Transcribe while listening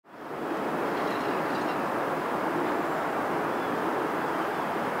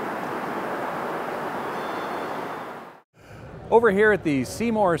Over here at the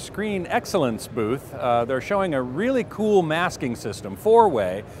Seymour-Screen Excellence booth, they're showing a really cool masking system,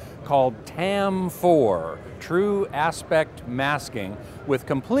 four-way, called TAM4, True Aspect Masking, with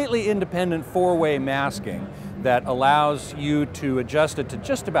completely independent four-way masking that allows you to adjust it to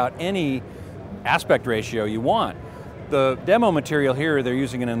just about any aspect ratio you want. The demo material here, they're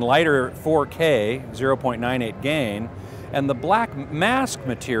using an lighter 4K, 0.98 gain, and the black mask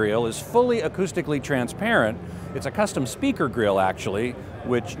material is fully acoustically transparent. It's a custom speaker grill, actually,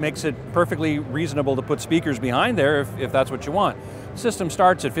 which makes it perfectly reasonable to put speakers behind there if that's what you want. The system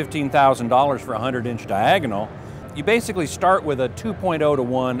starts at $15,000 for a 100-inch diagonal. You basically start with a 2.0 to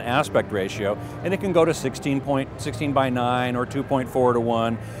 1 aspect ratio, and it can go to 16 by 9 or 2.4 to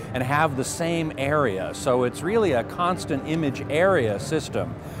 1 and have the same area. So it's really a constant image area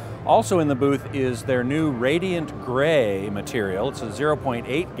system. Also in the booth is their new Radiant Gray material. It's a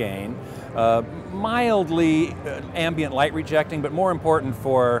 0.8 gain, mildly ambient light rejecting, but more important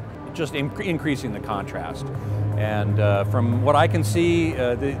for just increasing the contrast. And from what I can see,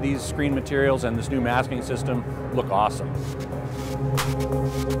 these screen materials and this new masking system look awesome.